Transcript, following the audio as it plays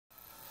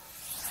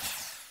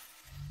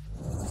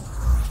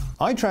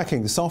Eye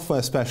tracking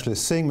software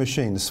specialist Seeing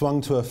Machines swung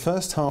to a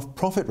first-half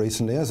profit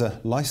recently as a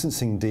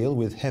licensing deal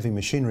with heavy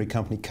machinery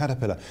company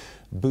Caterpillar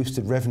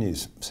boosted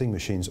revenues. Seeing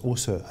Machines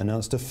also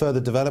announced a further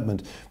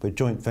development with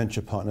joint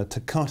venture partner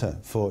Takata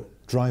for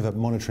driver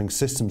monitoring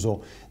systems,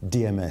 or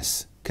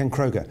DMS. Ken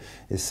Kroger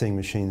is Seeing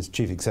Machines'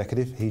 chief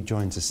executive. He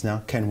joins us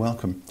now. Ken,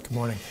 welcome. Good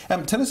morning.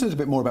 Tell us a little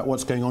bit more about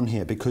what's going on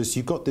here, because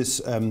you've got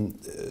this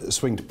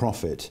swing to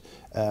profit.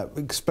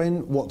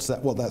 Explain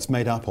what that's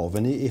made up of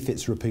and if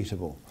it's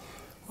repeatable.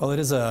 Well, it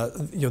is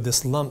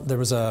this lump. There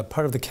was a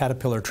part of the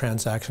Caterpillar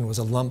transaction was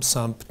a lump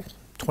sum,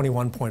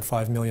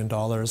 $21.5 million,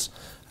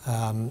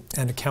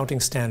 and accounting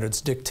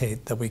standards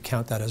dictate that we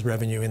count that as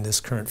revenue in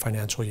this current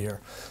financial year.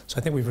 So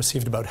I think we've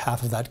received about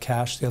half of that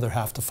cash, the other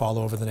half to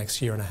follow over the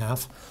next year and a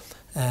half.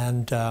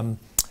 And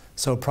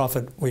so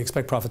we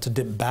expect profit to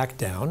dip back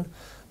down,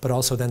 but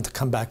also then to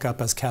come back up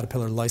as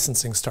Caterpillar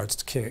licensing starts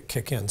to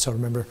kick in. So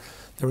remember,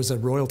 there was a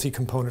royalty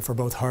component for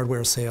both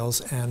hardware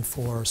sales and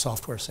for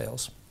software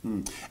sales.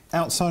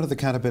 Outside of the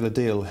Caterpillar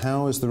deal,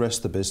 how is the rest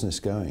of the business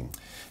going?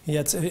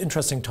 Yeah, it's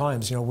interesting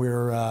times. You know,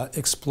 we're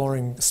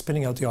exploring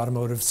spinning out the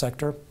automotive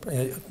sector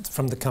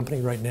from the company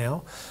right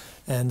now,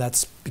 and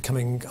that's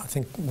becoming, I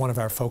think, one of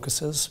our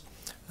focuses.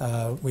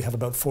 We have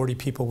about 40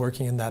 people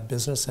working in that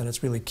business, and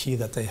it's really key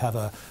that they have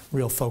a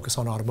real focus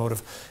on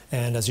automotive.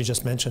 And as you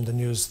just mentioned, the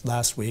news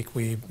last week,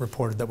 we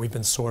reported that we've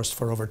been sourced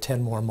for over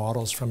 10 more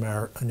models from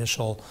our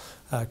initial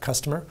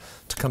customer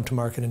to come to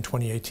market in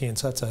 2018.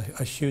 So that's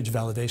a huge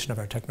validation of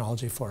our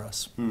technology for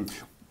us.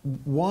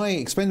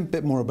 Explain a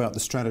bit more about the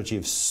strategy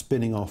of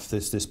spinning off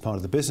this part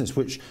of the business,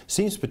 which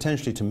seems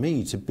potentially to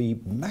me to be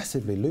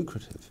massively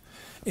lucrative.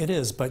 It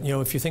is, but you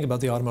know, if you think about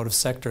the automotive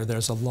sector,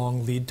 there's a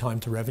long lead time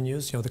to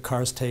revenues. You know, the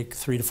cars take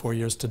 3 to 4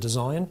 years to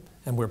design,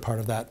 and we're part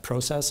of that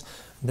process.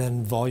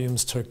 Then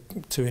volumes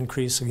to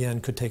increase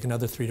again could take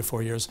another 3 to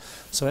 4 years.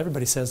 So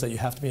everybody says that you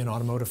have to be in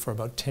automotive for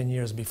about 10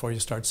 years before you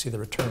start to see the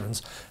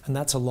returns, and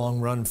that's a long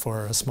run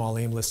for a small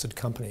AIM-listed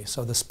company.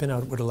 So the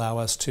spin-out would allow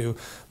us to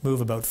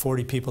move about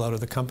 40 people out of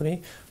the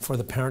company, for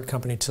the parent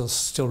company to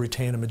still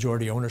retain a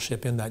majority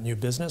ownership in that new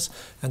business,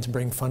 and to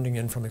bring funding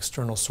in from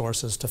external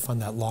sources to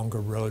fund that longer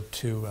road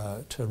to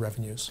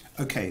revenues.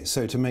 Okay,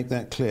 so to make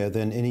that clear,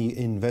 then any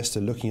investor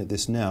looking at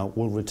this now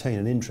will retain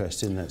an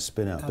interest in that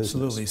spin-out business.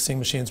 Absolutely. Seeing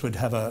Machines would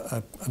have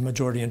a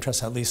majority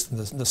interest, at least in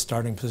the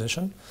starting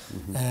position,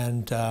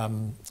 and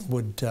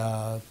would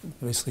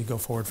basically go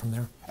forward from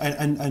there.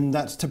 And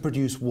that's to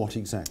produce what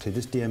exactly?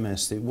 This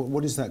DMS,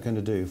 what is that going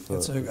to do for?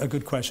 It's a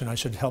good question. I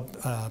should help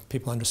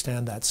people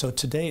understand that. So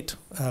to date,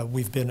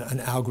 we've been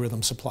an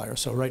algorithm supplier.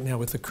 So right now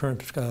with the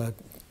current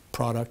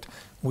product,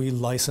 we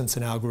license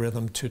an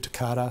algorithm to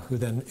Takata, who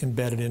then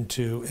embed it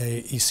into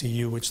a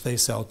ECU, which they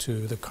sell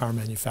to the car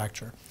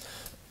manufacturer.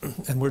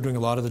 And we're doing a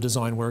lot of the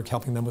design work,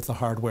 helping them with the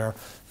hardware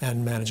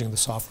and managing the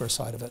software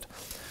side of it.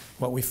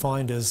 What we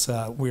find is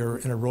we're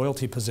in a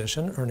royalty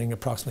position, earning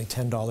approximately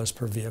 $10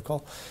 per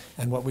vehicle.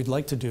 And what we'd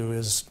like to do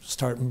is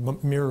start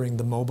mirroring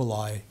the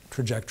Mobileye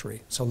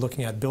trajectory. So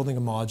looking at building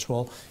a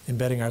module,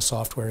 embedding our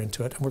software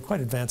into it. And we're quite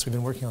advanced. We've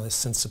been working on this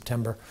since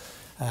September.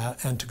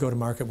 And to go to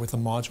market with a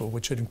module,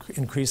 which would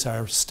increase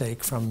our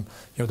stake from,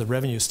 you know, the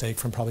revenue stake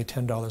from probably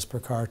 $10 per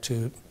car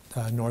to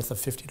north of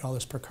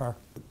 $50 per car.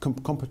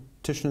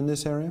 Competition in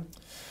this area?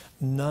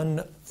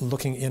 None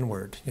looking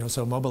inward. You know,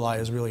 so Mobileye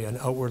is really an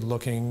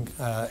outward-looking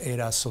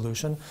ADAS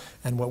solution,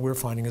 and what we're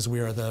finding is we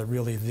are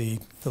really the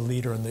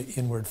leader in the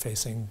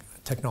inward-facing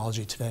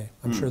technology today.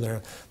 I'm sure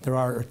there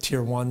are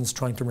tier ones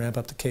trying to ramp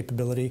up the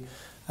capability,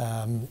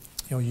 you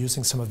know,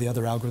 using some of the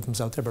other algorithms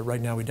out there, but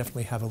right now we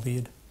definitely have a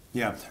lead.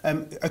 Yeah.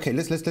 Okay.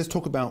 Let's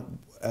talk about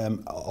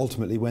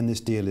ultimately when this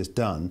deal is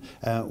done.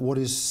 What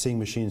is Seeing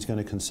Machines going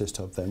to consist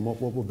of then?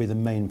 What will be the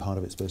main part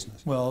of its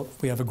business? Well,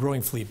 we have a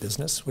growing fleet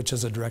business, which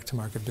is a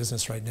direct-to-market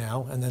business right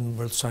now, and then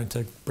we're starting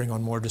to bring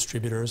on more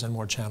distributors and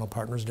more channel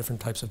partners,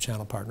 different types of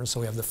channel partners.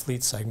 So we have the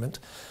fleet segment.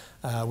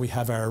 We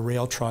have our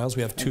rail trials.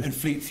 We have two. And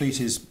fleet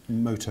is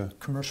motor.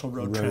 Commercial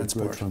road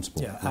transport.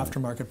 Yeah, right.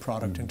 Aftermarket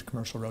product into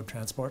commercial road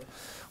transport.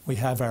 We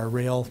have our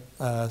rail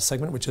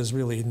segment, which is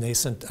really a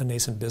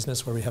nascent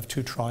business, where we have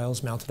 2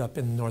 trials mounted up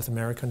in North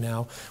America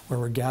now, where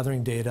we're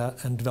gathering data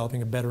and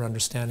developing a better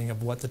understanding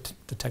of what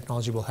the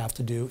technology will have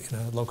to do in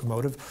a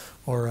locomotive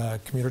or a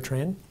commuter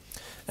train.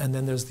 And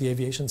then there's the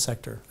aviation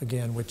sector,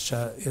 again, which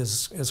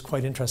is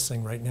quite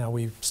interesting right now.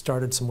 We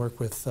started some work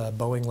with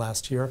Boeing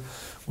last year,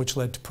 which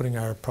led to putting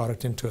our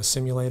product into a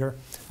simulator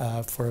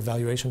for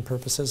evaluation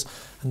purposes.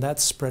 And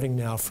that's spreading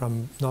now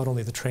from not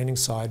only the training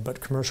side,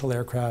 but commercial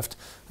aircraft,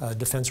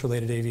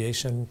 defense-related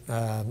aviation,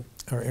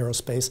 or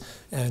aerospace,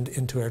 and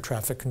into air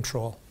traffic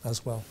control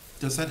as well.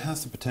 Does that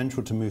have the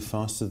potential to move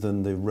faster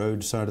than the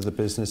road side of the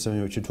business? I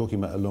mean, what you're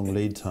talking about, a long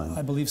lead time.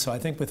 I believe so. I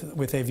think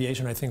with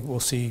aviation, I think we'll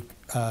see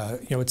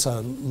it's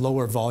a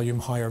lower volume,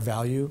 higher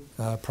value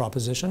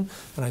proposition,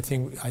 and I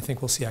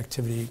think we'll see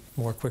activity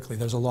more quickly.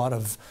 There's a lot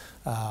of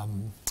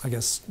I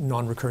guess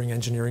non-recurring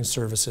engineering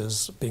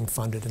services being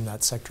funded in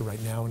that sector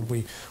right now, and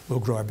we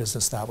will grow our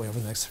business that way over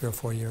the next 3 or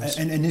 4 years.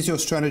 And is your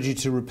strategy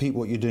to repeat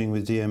what you're doing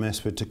with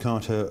DMS with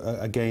Takata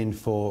again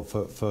for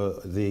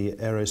the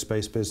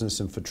aerospace business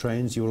and for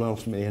trains? You will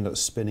ultimately end up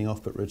spinning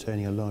off but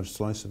retaining a large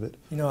slice of it?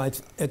 You know,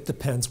 it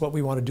depends. What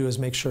we want to do is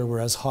make sure we're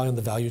as high on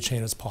the value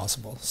chain as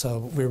possible. So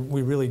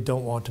we really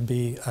don't want to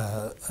be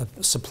a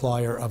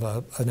supplier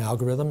of an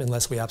algorithm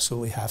unless we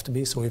absolutely have to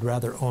be. So we'd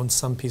rather own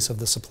some piece of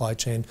the supply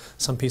chain,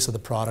 some piece of the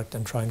product,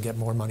 and try and get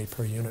more money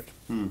per unit.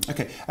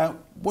 Okay.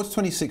 What's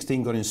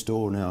 2016 got in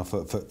store now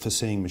for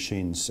Seeing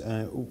Machines?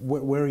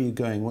 Where are you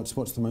going?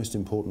 What's the most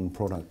important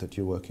product that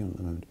you're working on at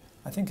the moment?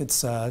 I think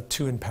it's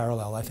two in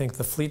parallel. I think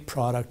the fleet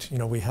product,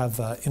 we have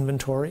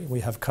inventory, we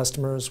have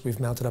customers, we've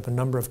mounted up a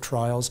number of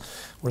trials.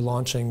 We're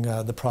launching,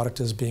 the product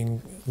is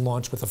being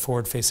launched with a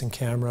forward-facing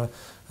camera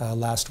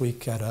last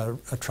week at a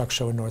truck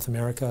show in North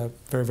America.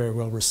 Very, very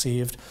well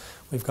received.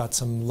 We've got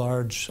some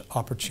large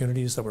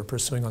opportunities that we're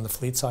pursuing on the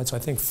fleet side. So I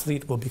think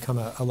fleet will become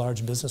a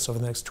large business over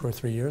the next 2 or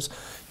 3 years.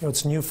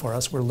 It's new for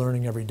us. We're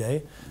learning every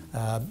day.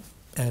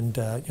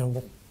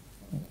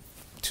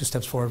 Two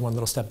steps forward, one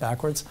little step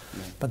backwards,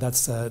 but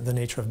that's the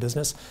nature of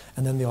business.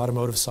 And then the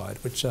automotive side,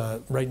 which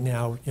right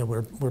now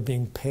we're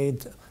being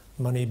paid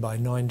money by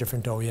 9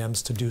 different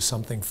OEMs to do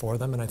something for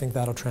them, and I think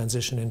that'll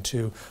transition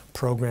into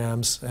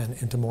programs and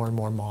into more and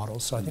more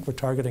models. So I think we're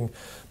targeting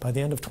by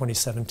the end of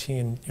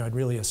 2017. I'd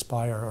really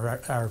aspire,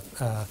 or our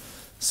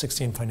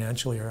 16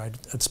 financial year, I'd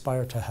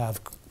aspire to have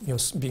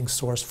being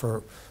sourced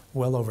for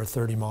well over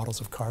 30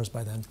 models of cars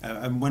by then.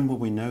 And when will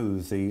we know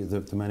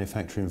the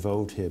manufacturer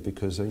involved here?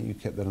 Because you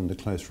kept that under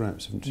close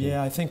wraps, haven't you?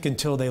 Yeah, I think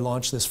until they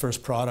launch this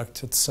first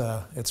product, it's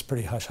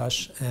pretty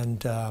hush-hush.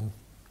 And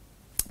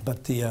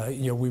but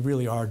we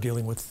really are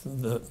dealing with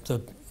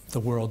the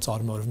world's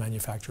automotive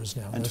manufacturers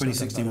now. And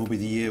 2016 will be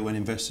the year when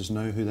investors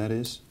know who that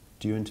is?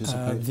 Do you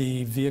anticipate?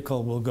 The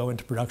vehicle will go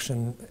into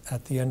production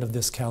at the end of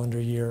this calendar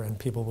year, and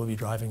people will be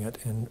driving it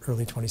in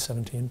early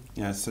 2017.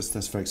 Yeah,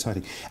 that's very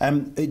exciting.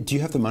 Do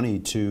you have the money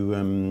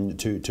to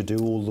do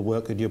all the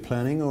work that you're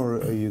planning, or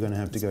are you going to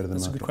have to go to the market?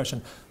 That's a good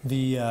question.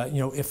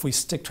 If we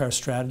stick to our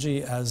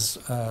strategy as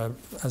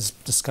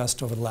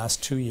discussed over the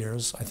last 2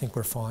 years, I think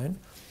we're fine.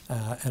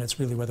 And it's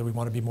really whether we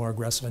want to be more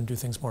aggressive and do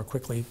things more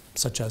quickly,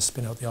 such as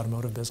spin out the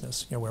automotive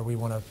business, where we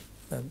want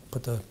to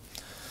put the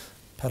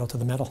pedal to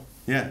the metal.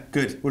 Yeah,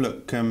 good. Well,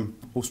 look,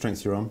 all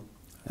strength you're on.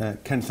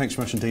 Ken, thanks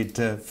very much indeed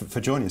for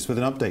joining us with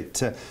an update.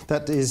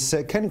 That is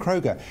Ken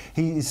Kroger.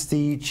 He is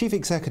the Chief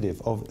Executive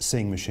of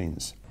Seeing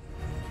Machines.